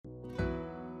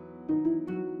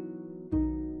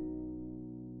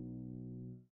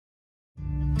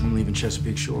I'm leaving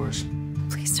Chesapeake Shores.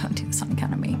 Please don't do this on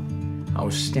account of me. I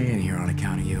was staying here on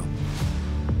account of you.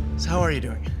 So how are you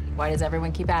doing? Why does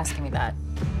everyone keep asking me that?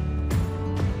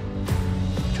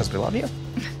 Because we love you.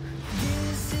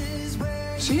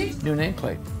 See? New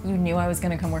nameplate. You knew I was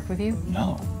gonna come work with you?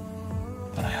 No,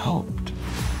 but I hoped.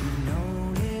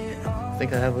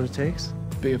 Think I have what it takes?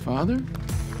 Be a father?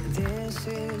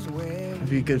 I'd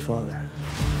be a good father.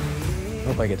 I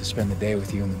hope I get to spend the day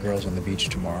with you and the girls on the beach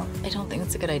tomorrow. I don't think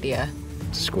it's a good idea.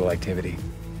 It's a school activity,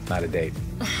 not a date.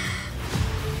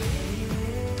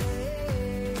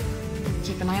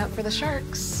 Keep an eye out for the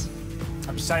sharks.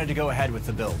 I've decided to go ahead with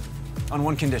the build, on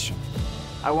one condition.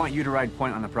 I want you to ride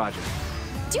point on the project.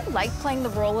 Do you like playing the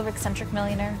role of eccentric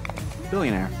millionaire?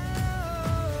 Billionaire.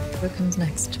 What comes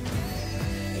next?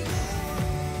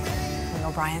 We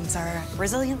O'Briens are a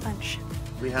resilient bunch.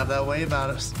 We have that way about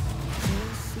us.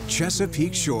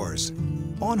 Chesapeake Shores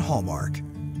on Hallmark.